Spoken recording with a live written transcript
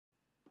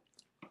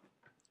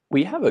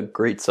We have a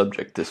great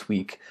subject this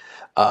week.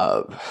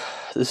 Uh,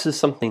 this is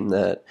something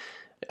that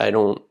I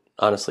don't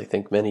honestly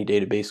think many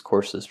database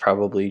courses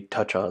probably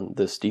touch on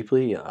this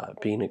deeply.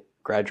 Being a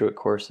graduate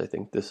course, I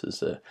think this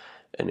is an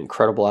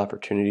incredible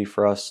opportunity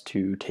for us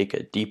to take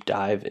a deep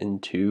dive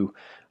into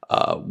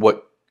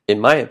what, in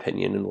my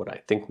opinion, and what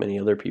I think many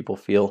other people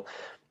feel,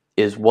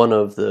 is one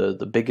of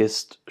the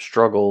biggest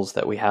struggles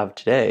that we have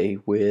today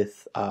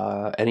with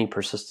any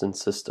persistent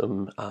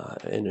system,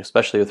 and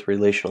especially with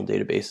relational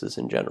databases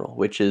in general,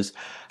 which is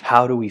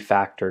how do we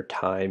factor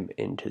time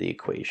into the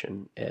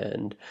equation?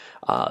 And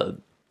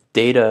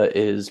data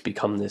is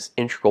become this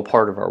integral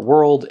part of our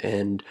world,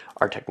 and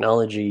our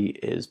technology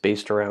is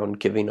based around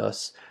giving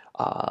us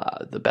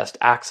the best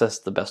access,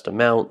 the best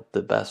amount,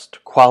 the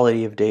best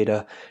quality of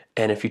data.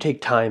 And if you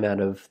take time out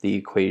of the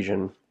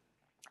equation,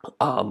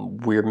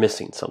 we're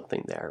missing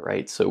something there,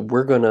 right? So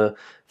we're going to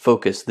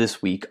focus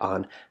this week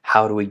on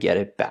how do we get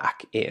it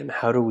back in?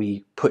 How do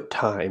we put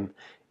time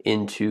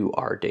into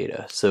our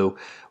data? So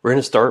we're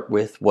going to start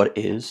with what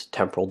is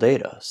temporal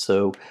data.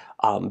 So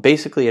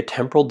basically a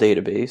temporal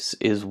database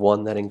is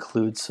one that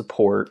includes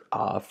support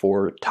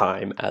for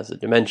time as a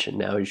dimension.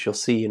 Now, as you'll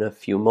see in a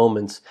few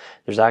moments,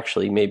 there's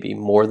actually maybe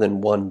more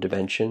than one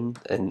dimension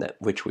in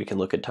which we can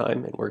look at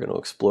time, and we're going to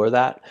explore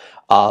that.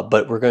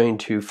 But we're going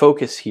to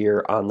focus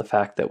here on the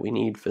fact that we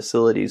need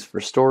facilities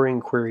for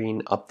storing,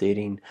 querying,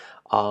 updating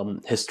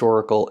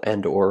historical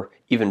and or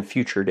even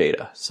future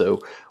data.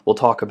 So we'll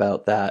talk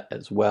about that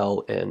as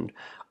well, and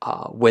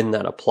when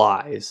that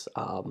applies.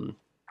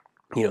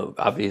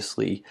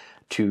 Obviously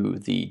to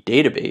the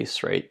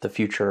database, right? The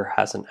future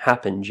hasn't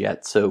happened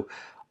yet. So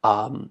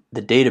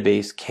the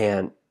database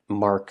can't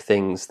mark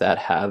things that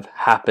have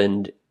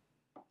happened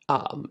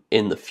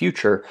in the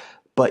future,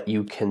 but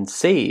you can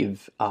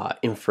save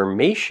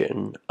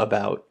information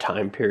about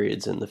time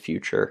periods in the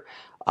future.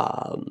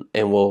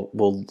 And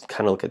we'll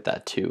kind of look at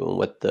that too, and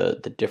what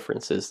the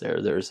difference is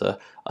there. There's a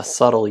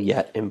subtle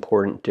yet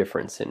important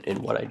difference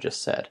in what I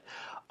just said.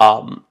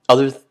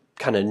 Other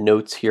kind of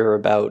notes here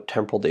about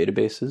temporal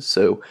databases.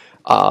 So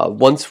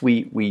once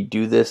we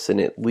do this in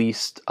at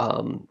least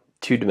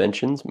two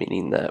dimensions,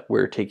 meaning that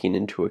we're taking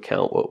into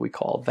account what we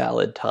call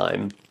valid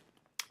time,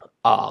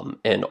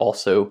 and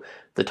also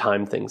the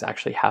time things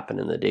actually happen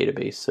in the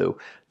database. So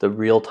the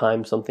real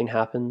time something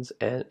happens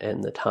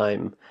and the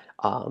time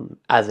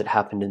as it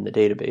happened in the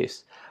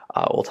database.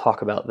 We'll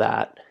talk about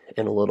that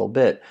in a little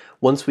bit.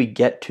 Once we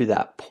get to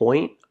that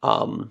point,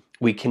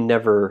 we can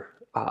never,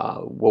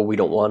 we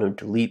don't want to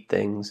delete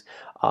things.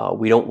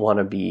 We don't want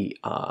to be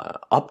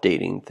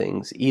updating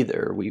things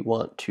either. We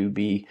want to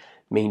be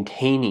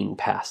maintaining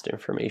past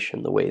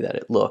information the way that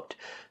it looked.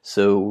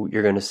 So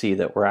you're going to see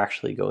that we're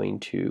actually going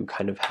to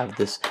kind of have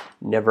this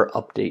never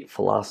update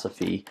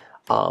philosophy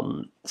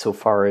so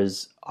far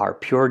as our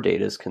pure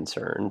data is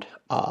concerned.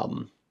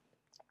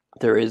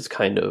 There is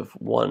kind of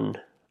one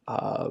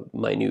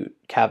minute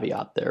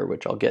caveat there,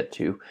 which I'll get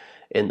to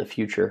in the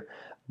future.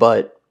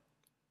 But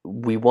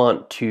we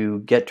want to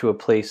get to a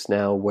place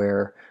now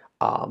where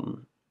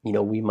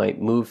we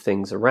might move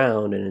things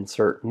around and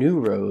insert new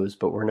rows,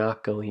 but we're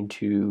not going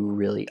to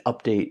really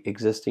update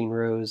existing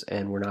rows,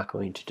 and we're not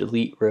going to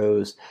delete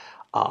rows.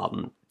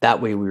 That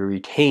way we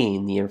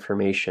retain the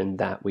information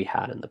that we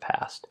had in the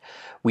past.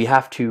 We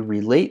have to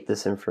relate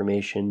this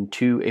information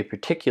to a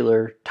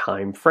particular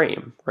time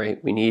frame,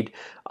 right? We need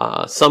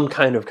some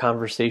kind of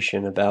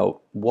conversation about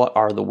what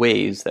are the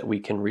ways that we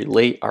can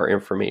relate our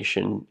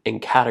information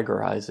and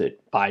categorize it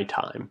by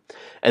time.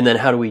 And then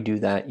how do we do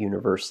that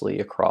universally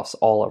across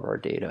all of our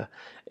data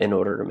in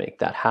order to make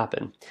that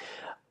happen?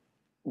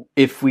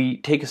 If we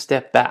take a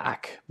step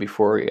back,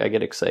 before I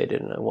get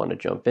excited and I want to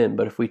jump in,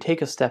 but if we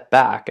take a step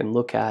back and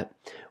look at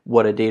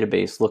what a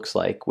database looks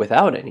like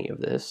without any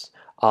of this,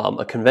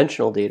 a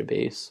conventional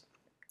database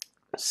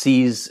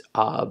sees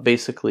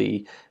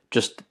basically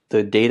just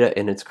the data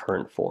in its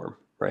current form,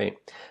 right?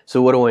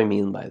 So what do I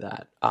mean by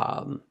that?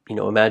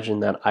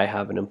 Imagine that I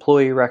have an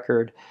employee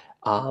record,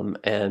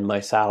 and my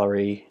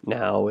salary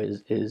now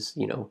is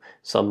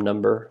some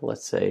number,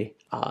 let's say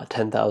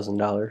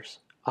 $10,000.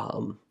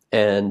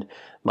 And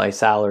my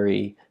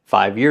salary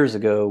 5 years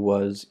ago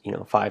was,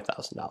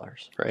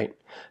 $5,000, right?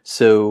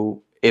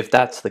 So if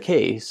that's the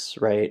case,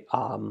 right,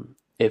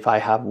 if I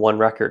have one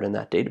record in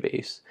that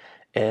database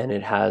and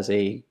it has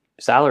a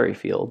salary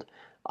field,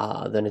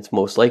 then it's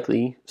most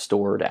likely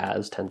stored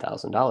as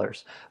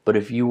 $10,000. But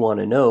if you want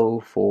to know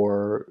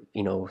for,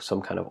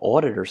 some kind of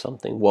audit or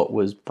something, what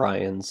was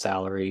Brian's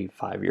salary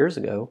 5 years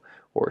ago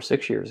or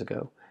 6 years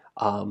ago,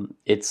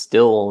 it's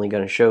still only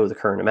going to show the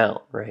current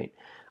amount, right?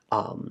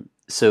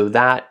 So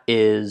that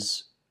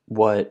is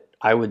what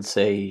I would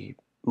say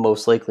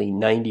most likely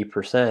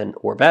 90%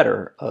 or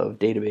better of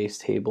database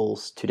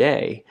tables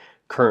today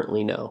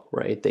currently know,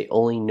 right? They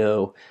only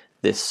know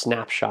this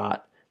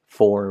snapshot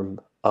form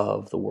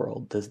of the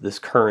world, this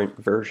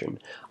current version.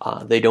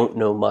 They don't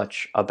know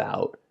much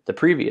about the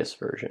previous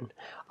version.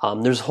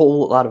 There's a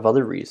whole lot of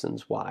other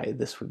reasons why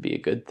this would be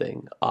a good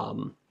thing.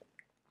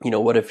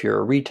 What if you're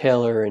a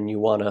retailer and you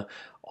want to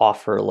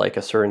offer like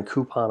a certain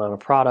coupon on a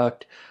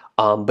product,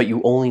 but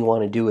you only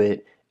want to do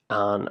it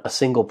on a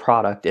single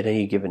product at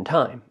any given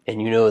time.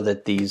 And you know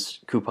that these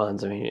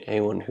coupons, I mean,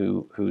 anyone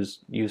who's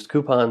used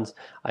coupons,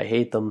 I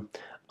hate them.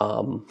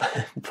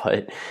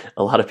 But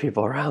a lot of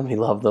people around me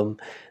love them.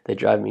 They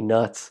drive me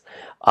nuts.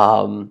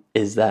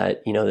 Is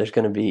that, there's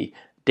going to be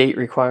date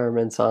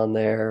requirements on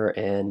there,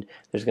 and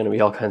there's going to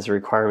be all kinds of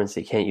requirements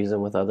that you can't use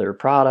them with other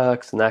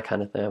products and that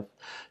kind of thing.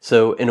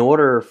 So in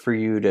order for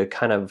you to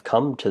kind of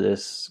come to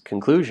this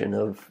conclusion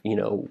of,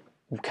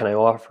 can I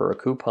offer a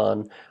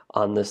coupon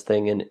on this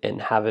thing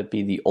and have it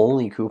be the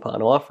only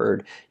coupon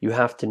offered, you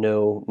have to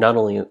know not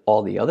only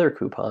all the other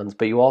coupons,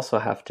 but you also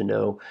have to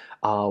know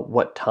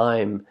what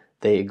time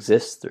they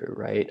exist through,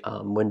 right?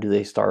 When do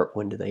they start?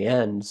 When do they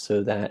end?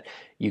 So that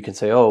you can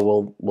say,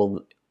 oh,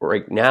 well,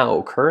 right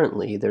now,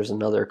 currently, there's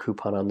another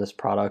coupon on this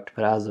product,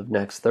 but as of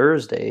next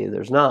Thursday,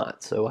 there's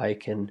not. So I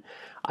can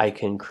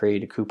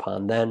create a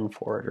coupon then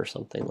for it or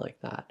something like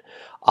that.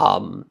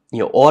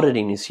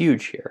 Auditing is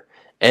huge here.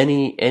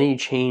 Any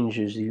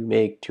changes you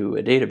make to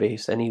a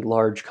database, any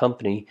large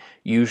company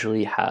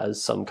usually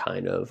has some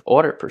kind of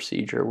audit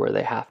procedure where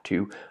they have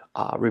to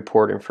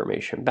report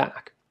information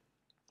back.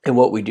 And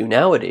what we do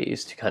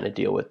nowadays to kind of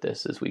deal with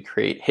this is we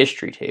create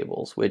history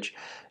tables, which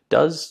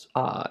does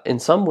in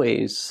some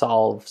ways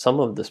solve some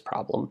of this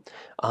problem,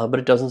 but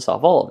it doesn't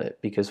solve all of it,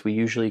 because we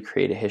usually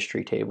create a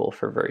history table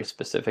for very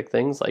specific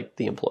things like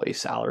the employee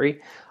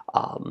salary.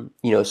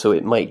 So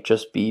it might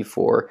just be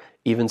for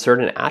even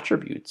certain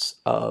attributes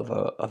of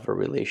a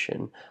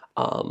relation,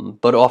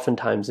 but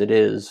oftentimes it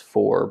is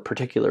for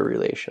particular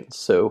relations.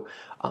 So,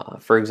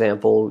 for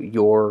example,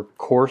 your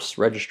course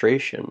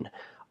registration,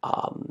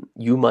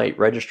 you might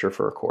register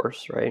for a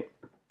course, right?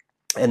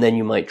 And then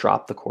you might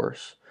drop the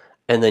course,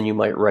 and then you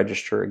might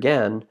register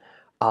again,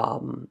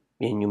 and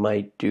you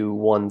might do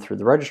one through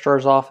the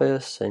registrar's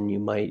office, and you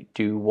might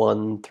do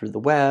one through the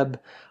web.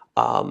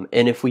 And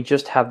if we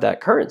just have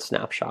that current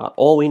snapshot,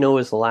 all we know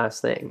is the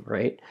last thing,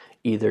 right?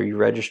 Either you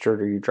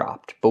registered or you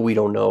dropped, but we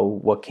don't know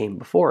what came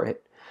before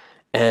it.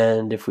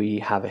 And if we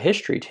have a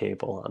history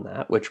table on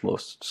that, which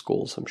most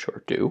schools I'm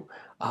sure do,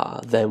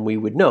 then we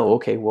would know,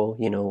 okay, well,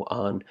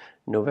 on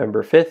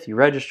November 5th you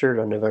registered,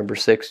 on November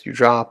 6th you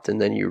dropped, and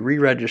then you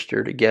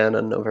re-registered again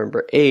on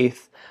November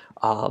 8th,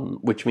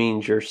 which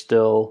means you're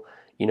still,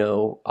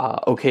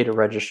 okay to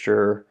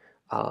register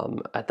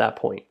at that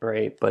point,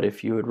 right? But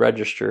if you had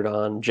registered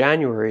on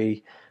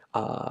January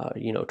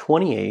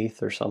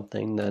 28th or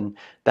something, then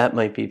that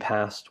might be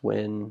past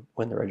when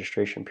the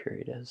registration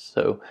period is.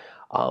 So,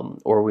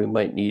 or we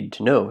might need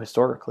to know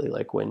historically,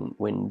 like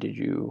when did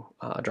you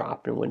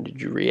drop and when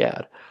did you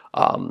re-add.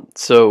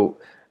 So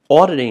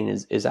auditing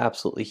is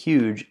absolutely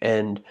huge,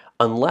 and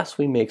unless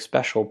we make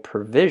special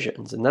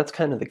provisions, and that's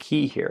kind of the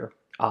key here,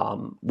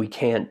 we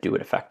can't do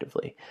it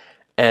effectively.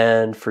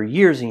 And for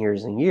years and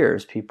years and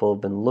years, people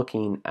have been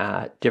looking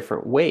at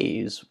different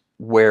ways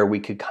where we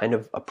could kind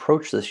of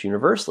approach this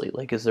universally.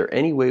 Like, is there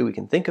any way we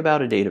can think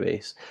about a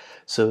database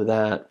so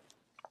that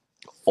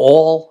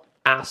all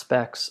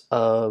aspects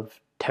of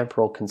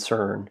temporal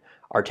concern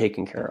are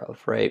taken care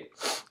of, right?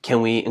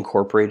 Can we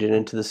incorporate it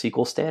into the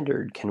SQL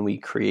standard? Can we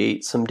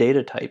create some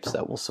data types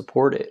that will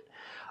support it?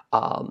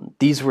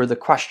 These were the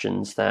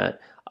questions that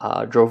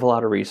drove a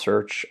lot of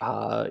research,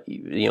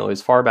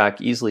 as far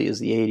back easily as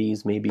the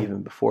 80s, maybe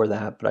even before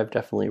that, but I've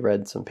definitely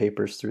read some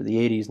papers through the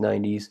 80s,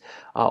 90s,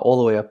 all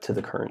the way up to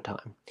the current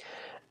time.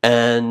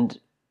 And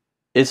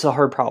it's a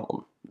hard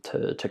problem,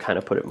 to kind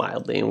of put it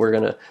mildly, and we're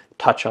going to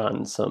touch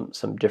on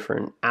some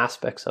different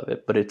aspects of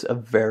it, but it's a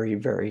very,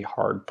 very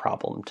hard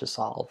problem to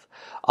solve.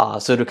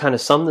 So to kind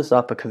of sum this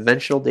up, a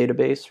conventional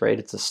database, right,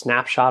 it's a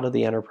snapshot of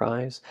the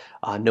enterprise,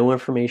 no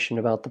information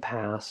about the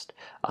past,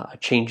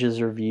 changes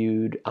are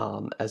viewed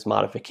as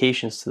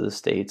modifications to the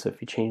state. So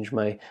if you change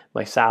my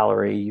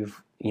salary,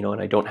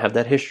 and I don't have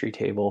that history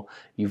table,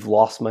 you've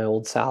lost my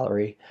old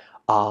salary.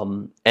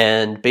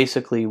 And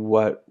basically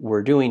what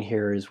we're doing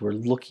here is we're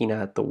looking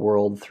at the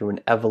world through an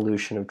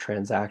evolution of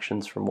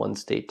transactions from one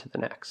state to the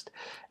next.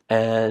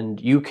 And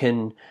you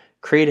can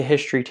create a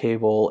history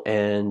table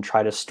and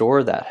try to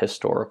store that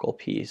historical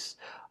piece,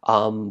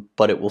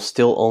 but it will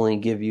still only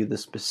give you the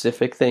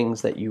specific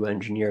things that you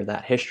engineer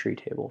that history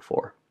table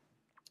for.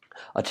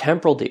 A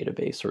temporal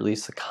database, or at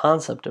least the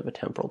concept of a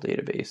temporal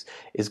database,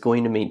 is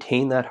going to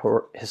maintain that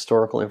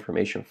historical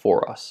information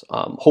for us,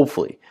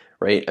 hopefully,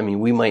 right? I mean,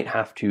 we might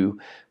have to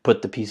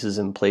put the pieces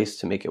in place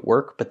to make it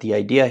work, but the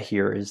idea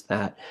here is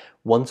that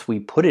once we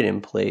put it in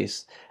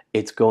place,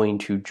 it's going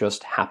to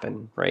just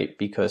happen, right?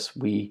 Because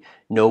we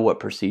know what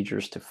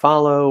procedures to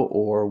follow,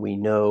 or we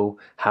know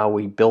how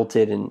we built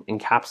it and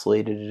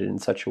encapsulated it in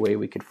such a way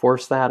we could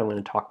force that. I'm going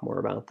to talk more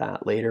about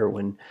that later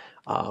when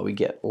we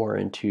get more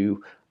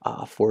into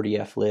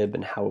 40FLib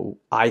and how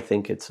I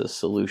think it's a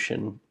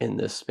solution in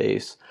this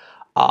space.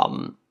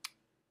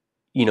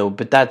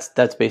 But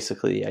that's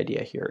basically the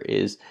idea here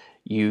is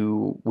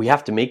we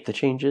have to make the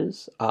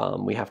changes.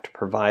 We have to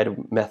provide a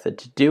method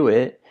to do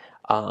it.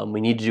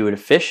 We need to do it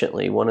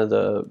efficiently. One of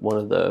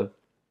the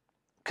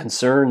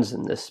concerns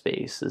in this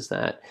space is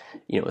that,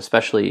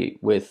 especially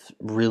with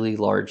really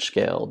large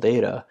scale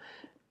data,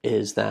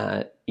 is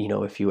that,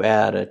 if you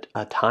add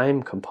a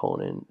time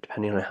component,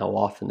 depending on how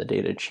often the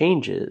data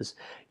changes,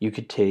 you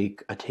could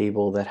take a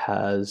table that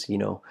has,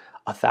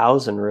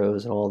 1,000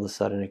 rows and all of a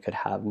sudden it could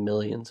have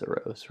millions of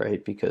rows,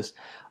 right? Because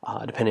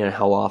depending on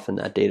how often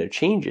that data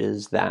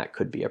changes, that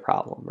could be a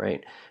problem,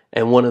 right?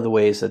 And one of the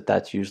ways that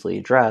that's usually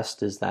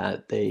addressed is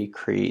that they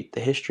create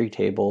the history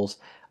tables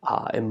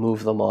and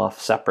move them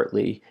off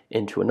separately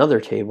into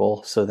another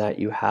table so that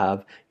you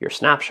have your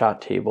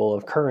snapshot table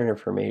of current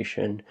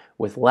information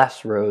with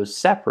less rows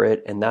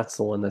separate, and that's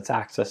the one that's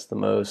accessed the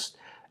most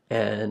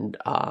and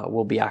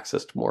will be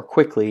accessed more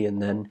quickly.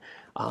 And then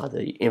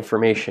the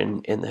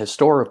information in the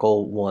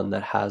historical one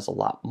that has a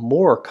lot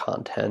more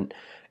content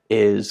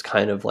is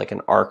kind of like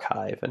an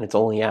archive, and it's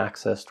only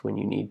accessed when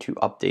you need to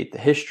update the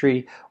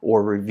history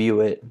or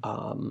review it.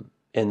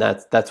 And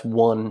that's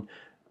one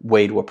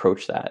way to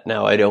approach that.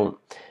 Now, I don't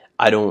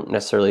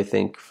necessarily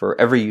think for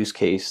every use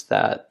case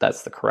that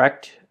that's the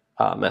correct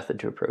method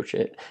to approach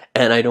it,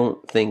 and I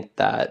don't think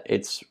that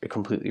it's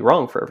completely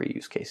wrong for every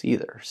use case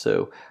either.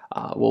 So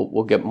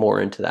we'll get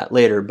more into that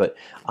later, but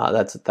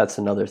that's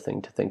another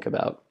thing to think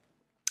about.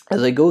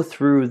 As I go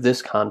through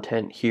this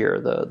content here,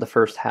 the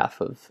first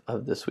half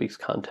of this week's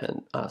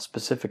content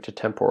specific to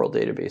temporal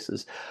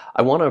databases,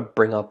 I want to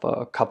bring up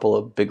a couple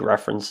of big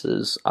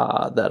references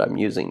that I'm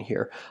using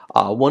here.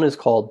 One is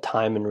called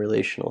Time and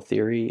Relational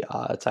Theory.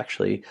 It's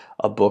actually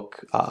a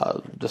book,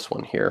 this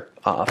one here,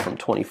 from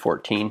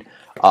 2014.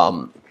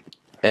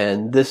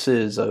 And this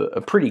is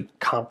a pretty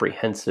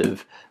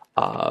comprehensive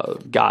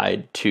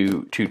guide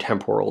to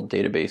temporal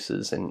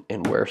databases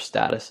and where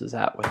status is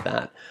at with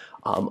that.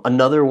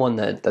 Another one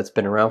that's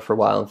been around for a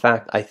while, in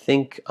fact, I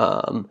think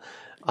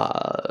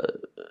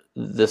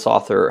this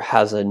author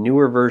has a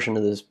newer version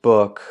of this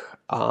book,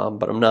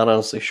 but I'm not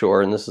honestly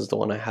sure, and this is the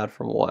one I had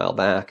from a while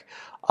back.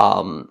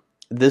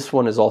 This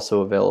one is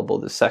also available,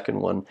 the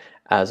second one,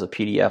 as a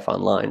PDF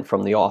online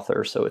from the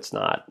author, so it's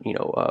not,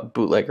 a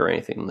bootleg or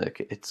anything.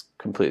 Like, it's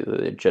completely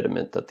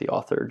legitimate that the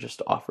author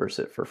just offers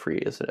it for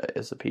free as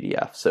a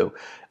PDF. So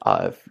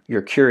if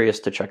you're curious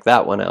to check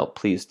that one out,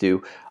 please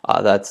do.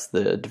 That's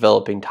the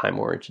Developing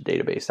Time-Oriented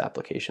Database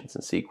Applications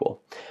in SQL.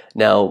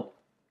 Now,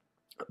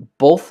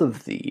 both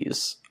of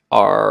these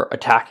are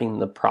attacking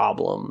the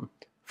problem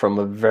from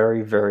a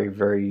very, very,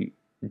 very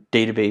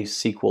database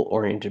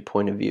SQL-oriented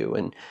point of view,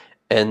 and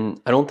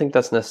I don't think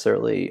that's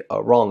necessarily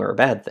a wrong or a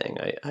bad thing.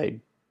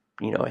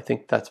 I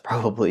think that's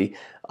probably,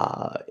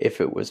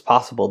 if it was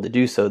possible to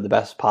do so, the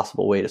best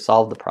possible way to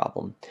solve the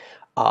problem.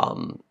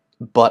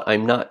 But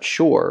I'm not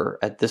sure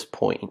at this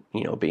point,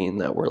 being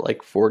that we're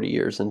like 40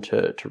 years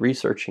into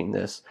researching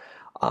this,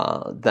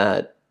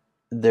 that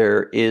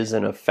there is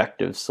an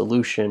effective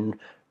solution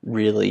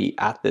really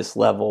at this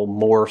level,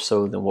 more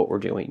so than what we're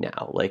doing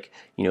now. Like,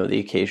 the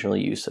occasional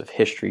use of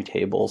history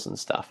tables and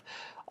stuff.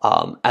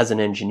 As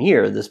an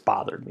engineer, this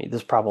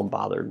problem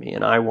bothered me,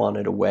 and I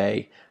wanted a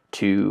way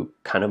to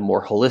kind of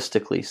more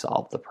holistically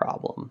solve the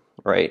problem,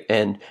 right?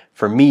 And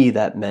for me,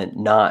 that meant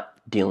not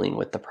dealing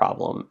with the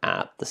problem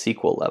at the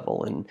SQL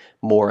level and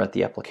more at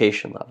the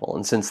application level.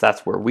 And since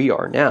that's where we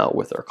are now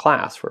with our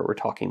class, where we're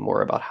talking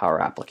more about how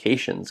our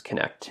applications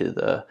connect to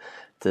the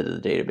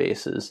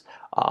databases,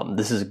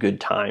 this is a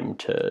good time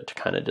to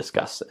kind of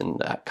discuss in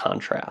that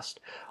contrast.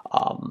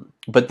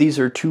 But these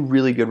are two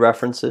really good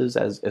references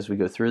as we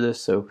go through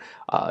this. So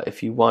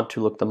if you want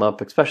to look them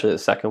up, especially the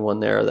second one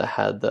there that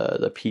had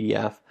the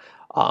PDF,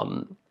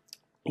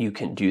 you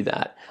can do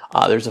that.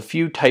 There's a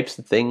few types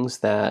of things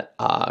that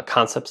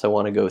concepts I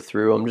want to go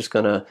through. I'm just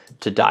going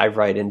to dive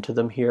right into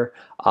them here.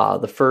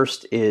 The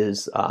first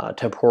is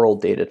temporal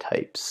data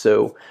types.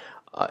 So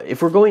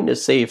if we're going to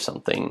save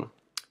something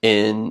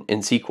in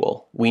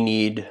SQL, we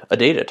need a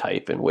data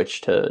type in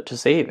which to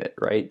save it,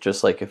 right?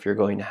 Just like if you're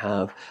going to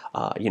have,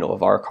 a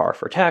varchar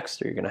for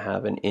text, or you're going to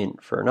have an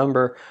int for a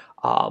number,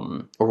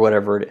 or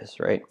whatever it is,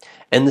 right?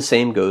 And the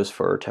same goes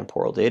for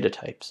temporal data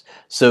types.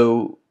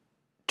 So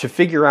to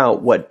figure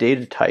out what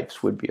data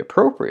types would be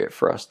appropriate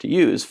for us to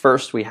use,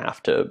 first we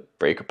have to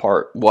break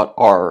apart what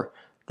are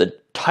the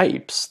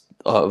types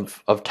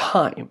of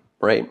time,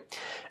 right?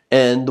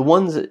 And the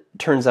ones that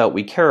turns out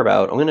we care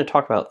about, I'm going to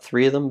talk about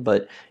three of them,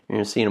 but you're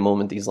going to see in a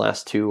moment these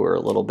last two are a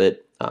little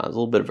bit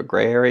of a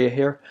gray area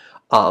here.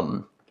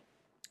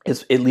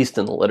 It's, at least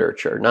in the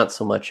literature, not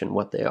so much in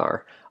what they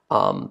are.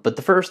 But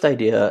the first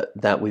idea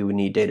that we would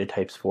need data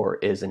types for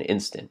is an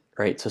instant,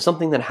 right? So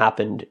something that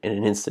happened in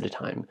an instant of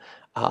time,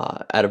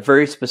 at a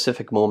very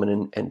specific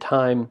moment in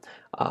time,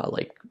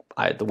 like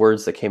the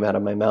words that came out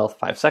of my mouth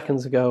 5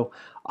 seconds ago,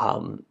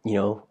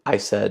 I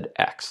said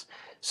X.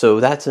 So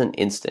that's an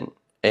instant.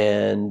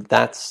 And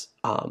that's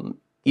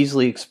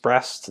easily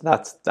expressed.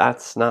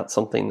 That's not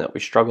something that we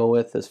struggle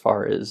with as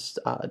far as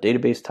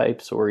database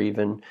types or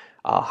even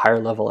higher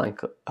level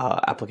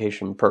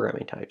application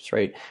programming types,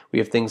 right? We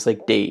have things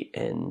like date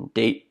and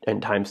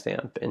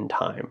timestamp and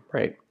time,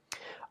 right?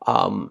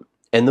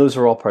 And those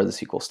are all part of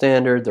the SQL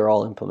standard. They're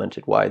all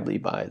implemented widely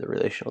by the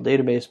relational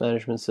database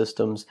management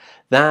systems.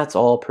 That's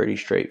all pretty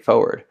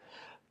straightforward.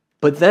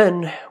 But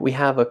then we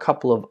have a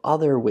couple of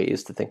other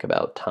ways to think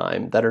about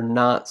time that are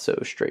not so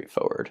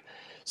straightforward.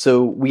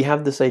 So we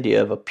have this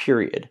idea of a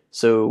period.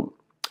 So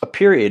a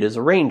period is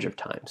a range of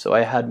time. So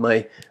I had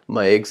my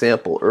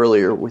example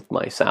earlier with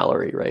my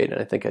salary, right?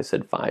 And I think I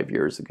said 5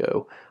 years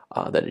ago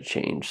that it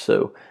changed.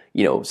 So,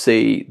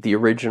 say the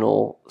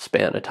original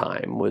span of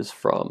time was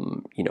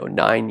from,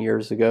 9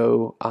 years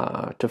ago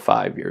to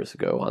 5 years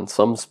ago. On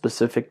some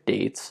specific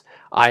dates,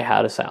 I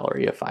had a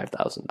salary of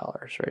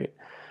 $5,000, right?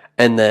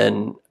 And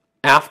then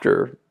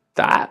after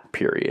that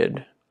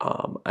period,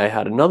 I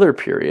had another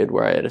period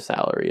where I had a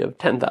salary of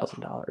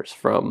 $10,000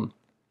 from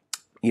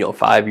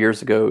 5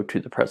 years ago to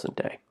the present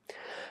day.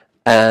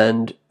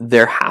 And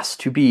there has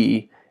to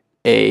be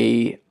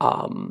a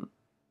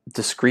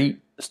discrete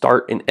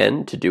start and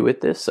end to do with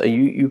this. So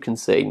you can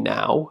say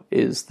now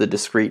is the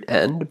discrete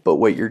end, but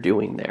what you're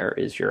doing there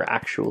is you're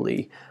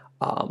actually,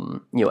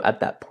 at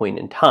that point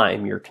in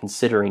time, you're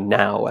considering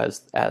now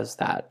as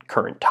that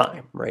current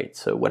time, right?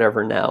 So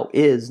whatever now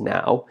is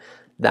now,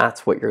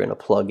 that's what you're going to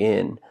plug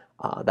in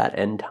that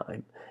end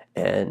time.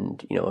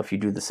 And, if you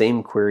do the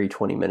same query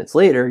 20 minutes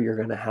later, you're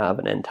going to have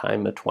an end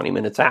time of 20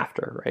 minutes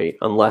after, right?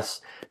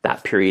 Unless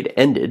that period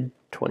ended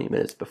 20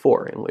 minutes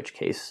before, in which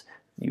case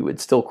you would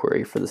still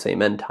query for the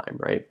same end time,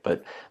 right?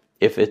 But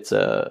if it's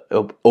a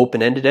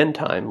open-ended end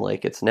time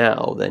like it's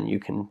now, then you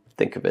can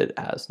think of it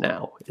as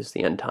now is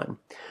the end time.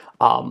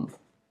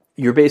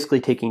 You're basically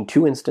taking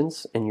two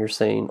instants and you're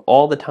saying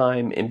all the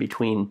time in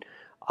between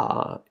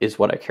is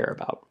what I care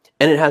about.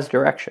 And it has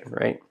direction,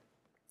 right?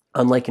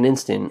 Unlike an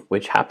instant,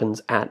 which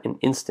happens at an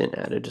instant,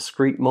 at a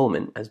discrete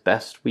moment, as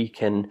best we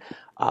can,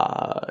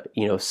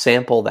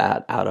 sample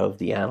that out of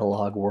the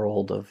analog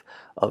world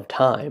of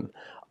time,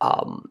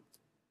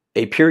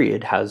 a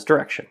period has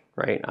direction,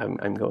 right?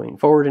 I'm going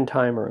forward in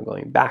time or I'm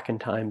going back in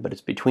time, but it's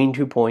between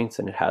 2 points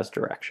and it has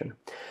direction.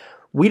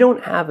 We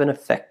don't have an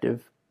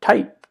effective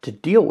type to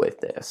deal with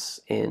this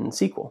in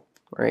SQL,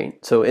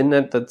 right? So in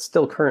that's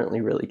still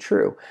currently really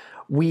true.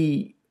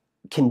 We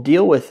can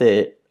deal with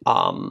it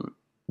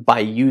by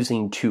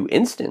using two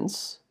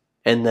instants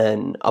and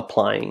then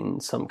applying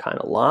some kind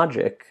of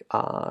logic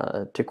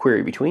to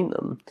query between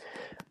them.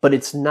 But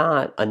it's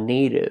not a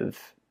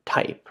native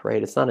type,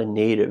 right? It's not a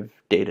native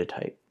data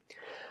type.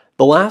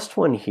 The last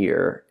one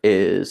here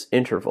is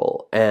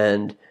interval.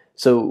 And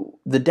so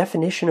the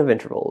definition of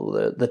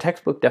interval, the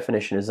textbook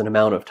definition is an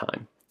amount of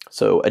time.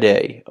 So a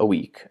day, a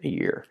week, a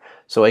year.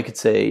 So I could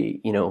say,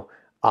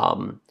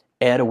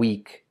 add a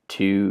week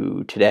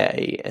to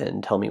today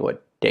and tell me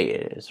what day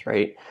it is,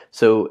 right?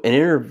 So an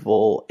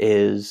interval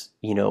is,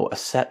 a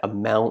set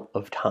amount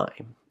of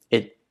time.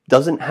 It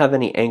doesn't have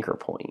any anchor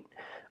point,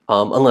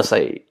 unless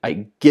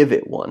I give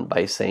it one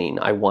by saying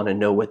I want to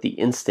know what the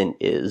instant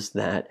is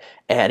that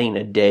adding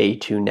a day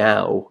to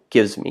now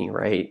gives me,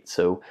 right?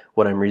 So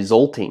what I'm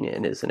resulting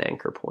in is an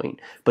anchor point,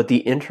 but the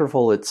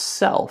interval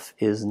itself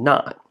is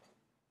not.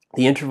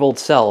 The interval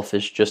itself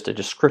is just a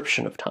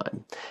description of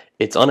time.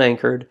 It's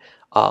unanchored,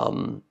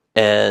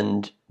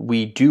 and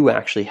we do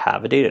actually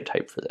have a data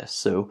type for this.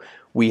 So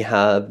we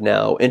have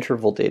now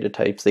interval data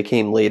types. They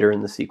came later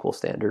in the SQL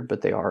standard,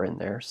 but they are in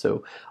there.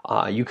 So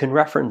you can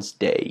reference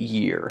day,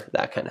 year,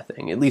 that kind of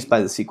thing, at least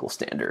by the SQL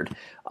standard.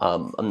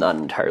 I'm not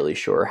entirely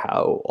sure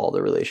how all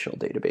the relational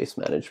database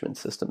management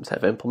systems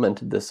have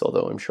implemented this,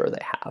 although I'm sure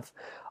they have.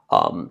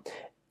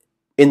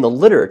 In the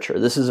literature,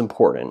 this is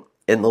important.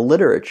 In the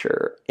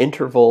literature,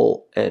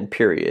 interval and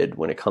period,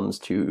 when it comes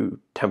to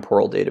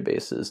temporal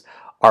databases,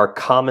 are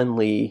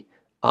commonly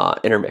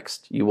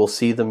intermixed. You will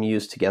see them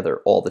used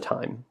together all the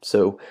time.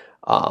 So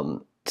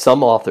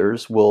some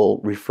authors will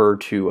refer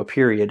to a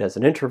period as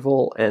an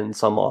interval, and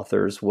some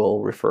authors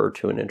will refer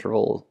to an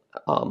interval,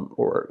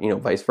 or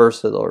vice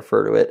versa. They'll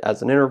refer to it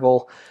as an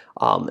interval,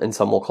 and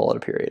some will call it a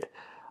period.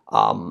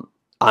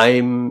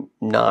 I'm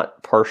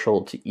not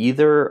partial to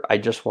either. I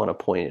just want to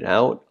point it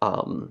out.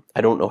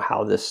 I don't know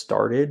how this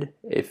started.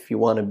 If you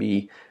want to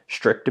be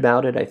strict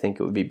about it, I think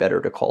it would be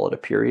better to call it a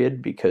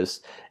period,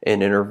 because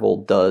an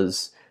interval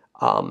does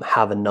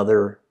have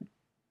another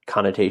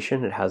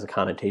connotation. It has a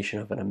connotation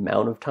of an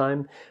amount of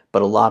time,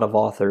 but a lot of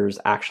authors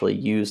actually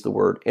use the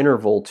word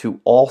interval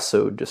to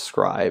also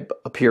describe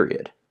a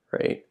period,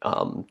 right?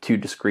 Two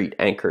discrete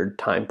anchored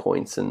time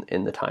points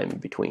in the time in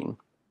between,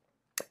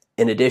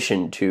 in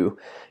addition to,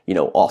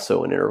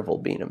 also an interval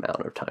being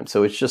amount of time.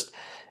 So it's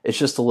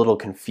just a little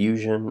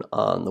confusion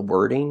on the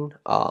wording.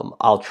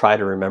 I'll try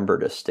to remember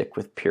to stick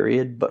with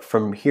period, but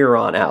from here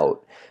on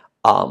out,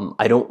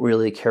 I don't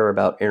really care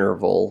about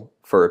interval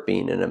for it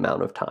being an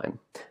amount of time.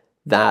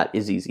 That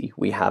is easy.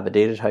 We have a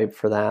data type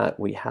for that.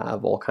 We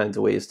have all kinds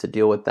of ways to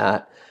deal with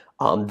that.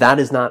 That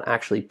is not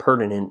actually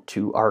pertinent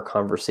to our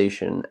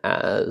conversation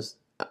as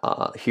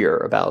here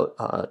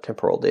about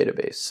temporal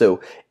database.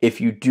 So if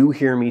you do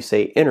hear me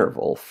say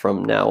interval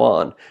from now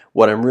on,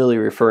 what I'm really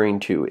referring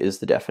to is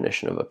the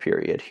definition of a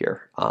period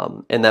here.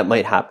 And that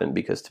might happen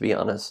because, to be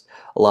honest,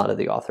 a lot of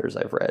the authors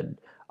I've read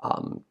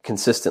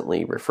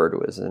consistently refer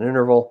to as an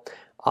interval.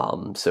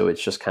 So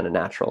it's just kind of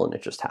natural and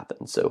it just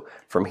happens. So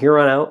from here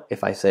on out,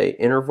 if I say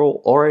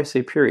interval or I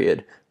say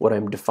period, what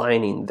I'm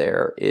defining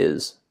there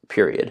is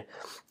period.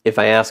 If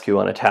I ask you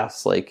on a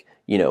test like,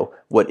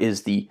 what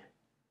is the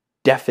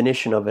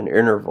definition of an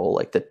interval,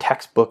 like the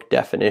textbook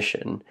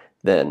definition,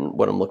 then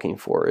what I'm looking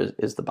for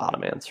is the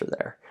bottom answer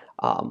there.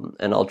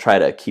 And I'll try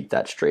to keep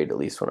that straight, at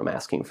least when I'm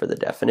asking for the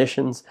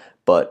definitions.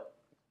 But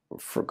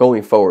for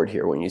going forward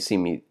here, when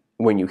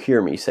you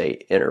hear me say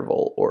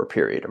interval or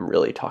period, I'm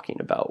really talking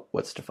about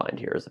what's defined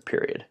here as a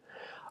period.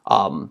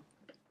 Now,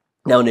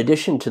 in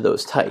addition to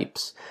those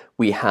types,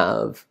 we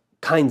have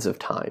kinds of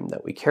time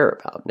that we care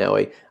about. Now,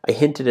 I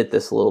hinted at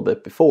this a little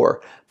bit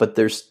before, but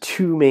there's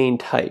two main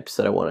types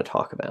that I want to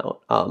talk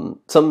about.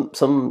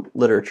 Some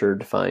literature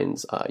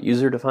defines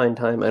user-defined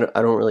time. I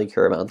don't really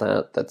care about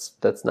that.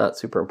 That's not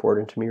super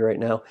important to me right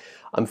now.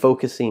 I'm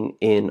focusing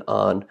in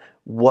on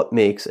what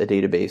makes a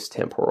database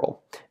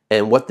temporal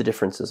and what the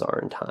differences are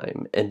in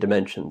time and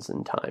dimensions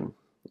in time.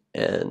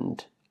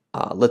 And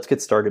let's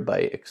get started by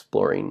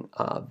exploring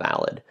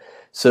valid.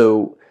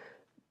 So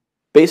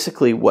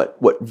basically what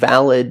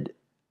valid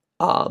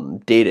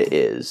data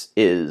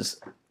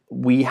is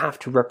we have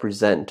to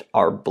represent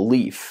our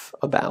belief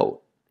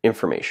about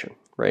information,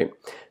 right?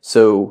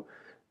 So,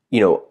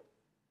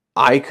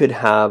 I could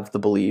have the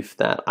belief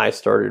that I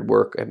started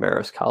work at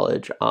Marist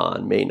College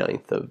on May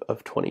 9th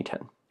of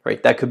 2010,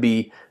 right? That could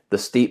be the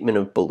statement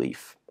of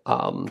belief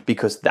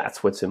because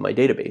that's what's in my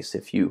database.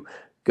 If you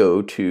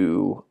go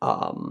to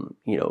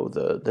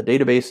the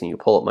database and you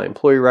pull up my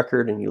employee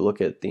record and you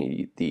look at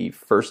the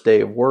first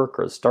day of work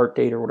or the start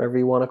date or whatever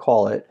you want to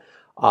call it,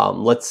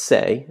 let's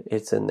say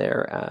it's in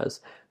there as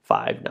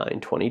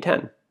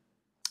 5/9/2010.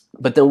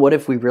 But then what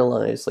if we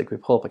realize, like we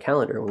pull up a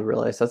calendar and we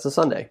realize that's a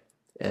Sunday?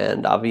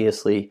 And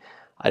obviously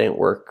I didn't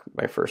work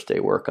my first day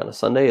of work on a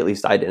Sunday, at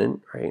least I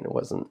didn't, right? It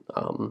wasn't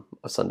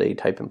a Sunday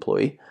type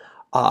employee.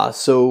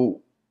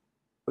 So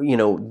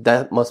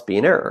that must be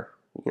an error.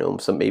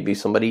 So maybe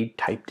somebody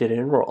typed it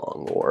in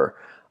wrong or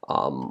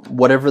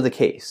whatever the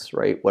case,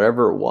 right?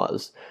 Whatever it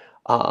was,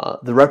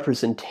 the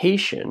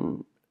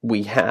representation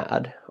we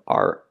had,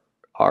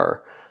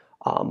 our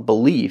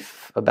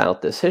belief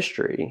about this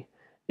history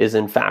is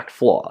in fact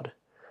flawed.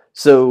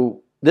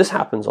 So this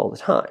happens all the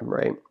time,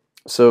 right?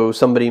 So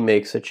somebody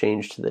makes a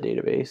change to the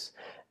database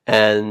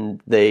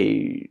and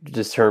they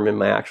determine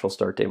my actual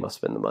start date must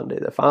have been the Monday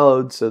that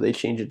followed, so they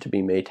change it to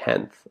be May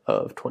 10th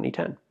of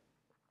 2010.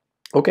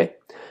 Okay,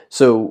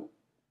 so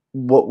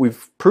what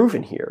we've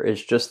proven here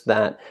is just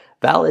that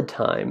valid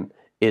time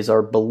is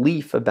our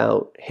belief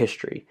about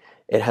history.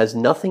 It has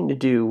nothing to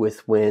do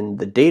with when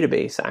the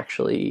database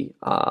actually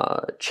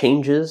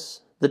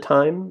changes the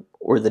time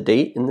or the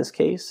date in this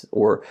case,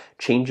 or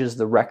changes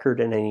the record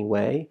in any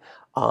way.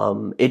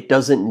 It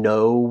doesn't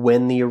know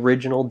when the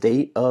original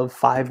date of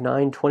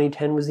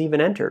 5/9/2010 was even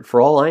entered.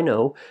 For all I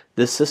know,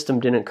 this system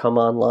didn't come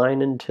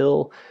online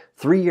until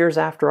 3 years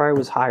after I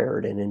was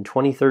hired, and in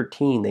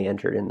 2013 they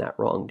entered in that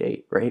wrong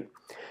date, right?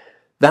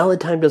 Valid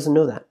time doesn't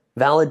know that.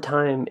 Valid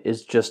time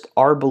is just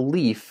our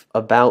belief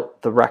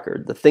about the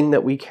record, the thing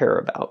that we care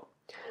about.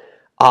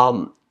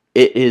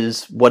 It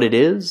is what it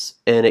is,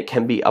 and it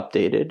can be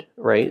updated,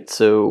 right?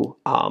 So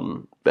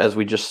as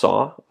we just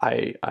saw,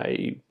 I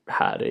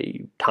had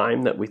a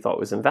time that we thought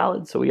was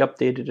invalid, so we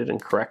updated it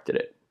and corrected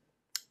it.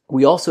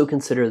 We also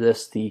consider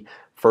this the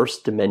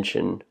first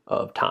dimension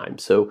of time.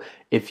 So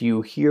if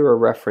you hear a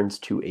reference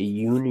to a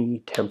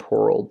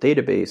unitemporal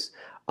database,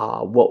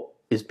 what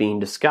is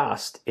being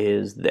discussed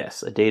is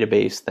this, a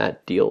database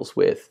that deals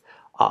with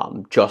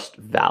just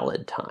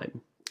valid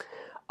time.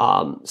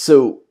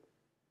 So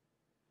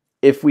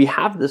if we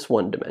have this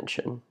one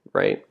dimension,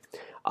 right,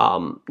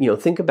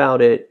 think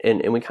about it,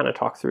 and we kind of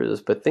talk through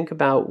this, but think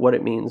about what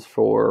it means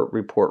for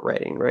report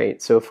writing,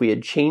 right? So if we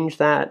had changed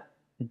that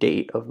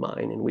date of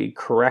mine and we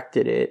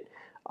corrected it,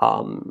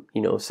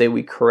 say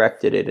we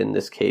corrected it in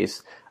this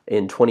case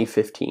in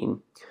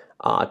 2015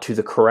 to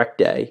the correct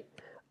day,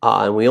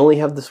 and we only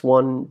have this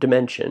one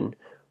dimension,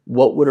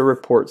 what would a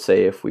report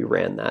say if we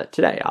ran that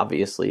today?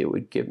 Obviously, it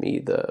would give me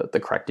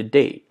the corrected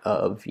date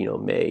of,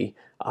 May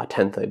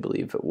 10th, I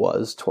believe it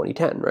was,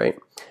 2010, right?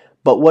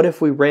 But what if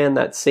we ran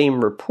that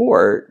same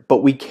report, but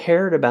we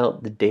cared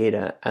about the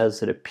data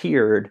as it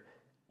appeared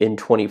in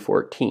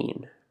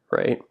 2014,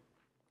 right?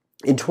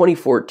 In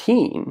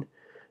 2014,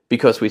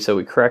 because we said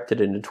we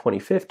corrected it in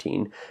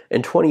 2015,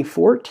 in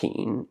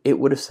 2014, it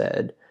would have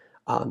said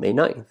May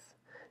 9th.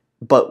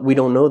 But we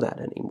don't know that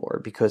anymore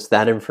because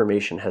that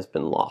information has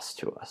been lost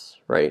to us,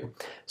 right?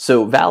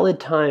 So valid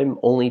time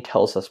only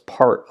tells us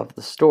part of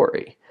the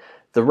story.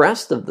 The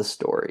rest of the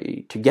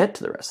story, to get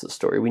to the rest of the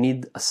story, we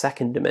need a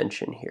second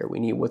dimension here. We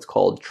need what's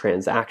called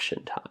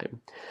transaction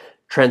time.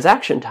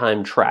 Transaction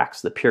time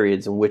tracks the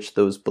periods in which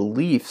those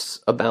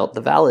beliefs about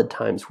the valid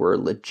times were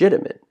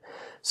legitimate.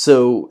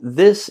 So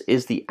this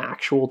is the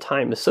actual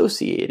time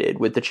associated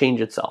with the change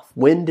itself.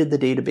 When did the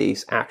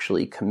database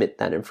actually commit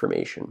that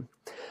information?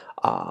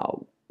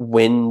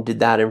 When did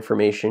that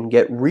information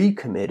get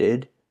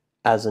recommitted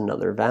as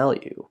another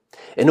value?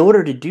 In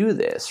order to do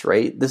this,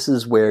 right, this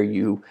is where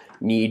you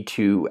need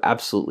to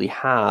absolutely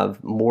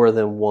have more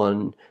than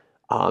one.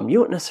 You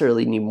don't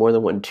necessarily need more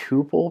than one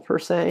tuple per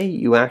se.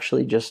 You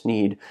actually just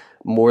need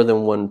more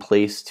than one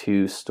place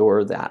to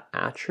store that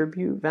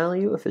attribute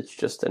value if it's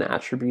just an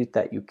attribute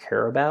that you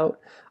care about,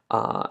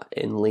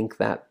 and link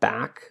that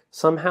back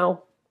somehow.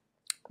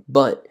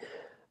 But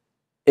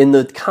in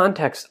the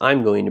context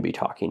I'm going to be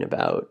talking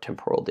about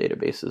temporal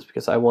databases,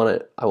 because I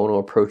want to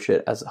approach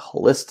it as a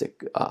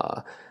holistic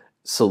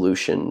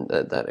solution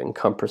that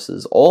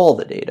encompasses all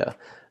the data,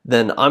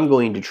 then I'm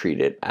going to treat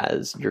it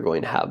as you're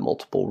going to have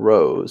multiple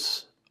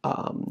rows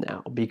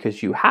now,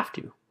 because you have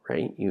to,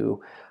 right?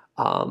 You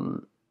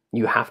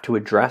have to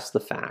address the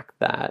fact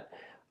that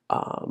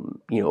at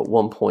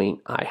one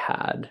point I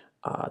had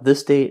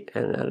this date,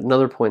 and at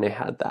another point I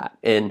had that,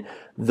 and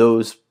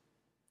those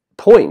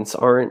points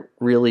aren't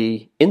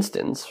really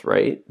instants,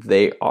 right?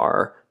 They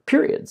are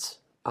periods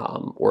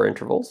or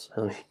intervals.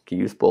 I can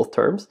use both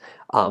terms,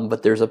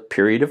 but there's a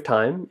period of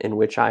time in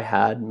which I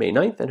had May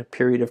 9th and a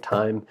period of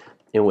time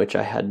in which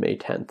I had May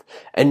 10th.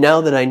 And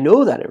now that I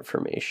know that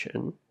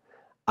information,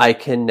 I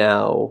can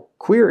now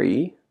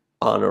query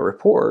on a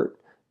report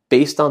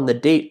based on the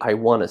date I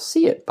want to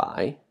see it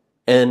by,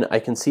 and I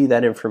can see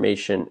that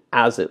information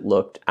as it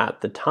looked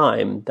at the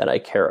time that I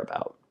care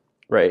about,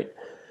 right?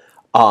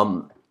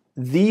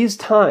 These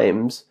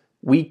times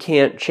we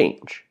can't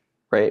change,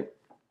 right?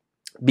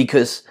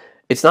 Because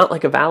it's not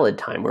like a valid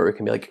time where we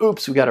can be like,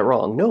 oops, we got it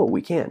wrong. No,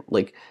 we can't.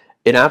 Like,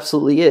 it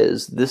absolutely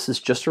is. This is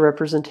just a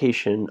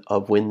representation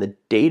of when the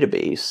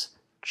database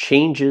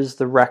changes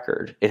the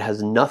record. It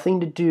has nothing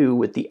to do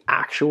with the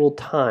actual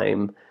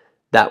time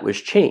that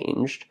was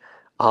changed.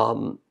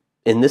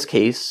 In this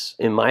case,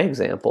 in my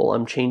example,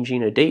 I'm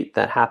changing a date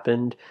that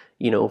happened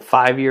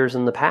 5 years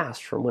in the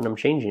past from when I'm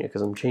changing it,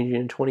 because I'm changing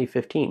in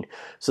 2015.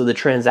 So the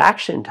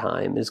transaction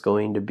time is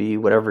going to be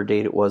whatever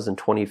date it was in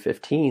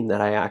 2015 that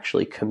I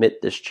actually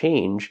commit this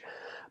change.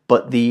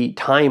 But the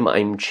time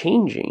I'm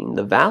changing,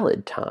 the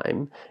valid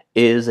time,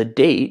 is a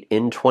date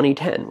in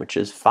 2010, which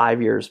is 5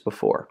 years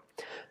before.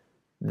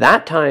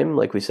 That time,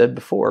 like we said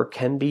before,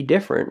 can be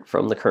different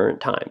from the current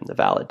time, the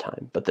valid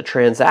time. But the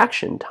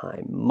transaction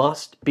time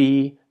must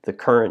be the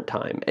current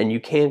time, and you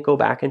can't go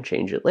back and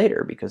change it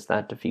later, because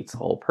that defeats the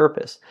whole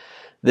purpose.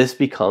 This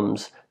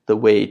becomes the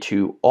way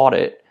to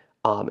audit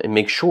and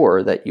make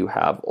sure that you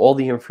have all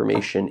the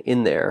information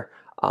in there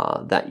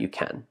that you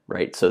can,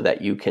 right? So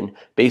that you can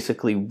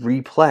basically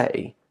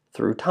replay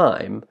through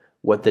time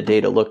what the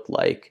data looked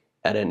like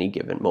at any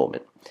given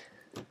moment.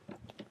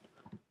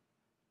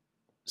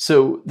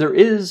 So there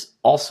is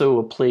also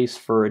a place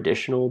for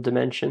additional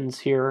dimensions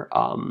here.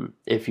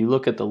 If you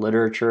look at the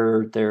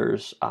literature,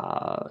 there's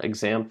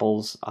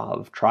examples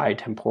of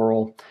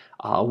tritemporal.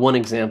 One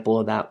example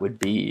of that would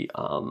be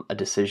a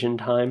decision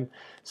time.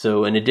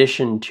 So in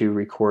addition to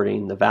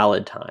recording the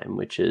valid time,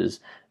 which is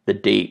the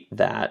date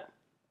that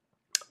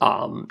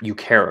you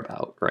care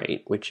about,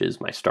 right, which is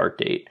my start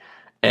date,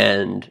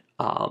 and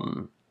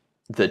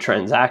the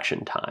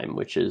transaction time,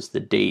 which is the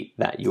date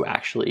that you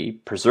actually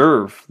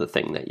preserve the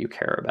thing that you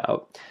care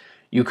about,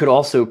 you could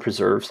also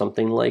preserve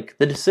something like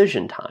the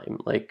decision time,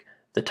 like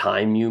the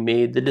time you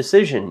made the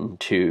decision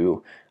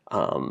to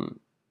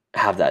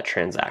have that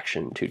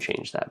transaction to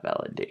change that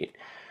valid date.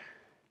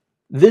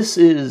 This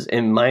is,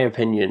 in my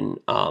opinion,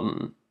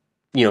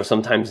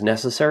 sometimes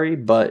necessary,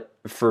 but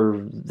for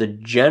the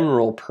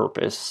general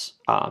purpose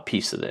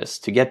piece of this,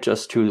 to get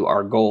just to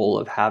our goal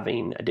of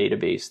having a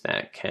database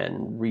that can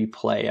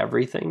replay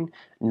everything,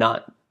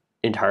 not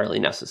entirely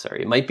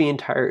necessary. It might be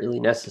entirely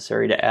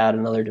necessary to add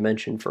another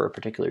dimension for a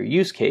particular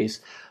use case,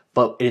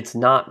 but it's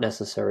not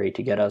necessary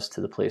to get us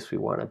to the place we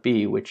want to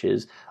be, which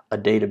is a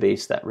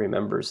database that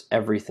remembers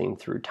everything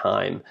through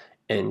time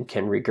and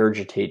can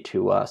regurgitate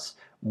to us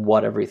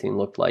what everything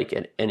looked like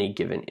at any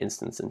given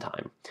instance in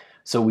time.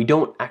 So we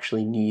don't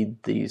actually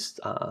need these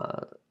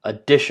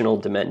additional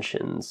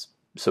dimensions.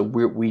 So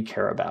what we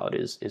care about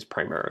is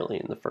primarily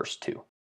in the first two.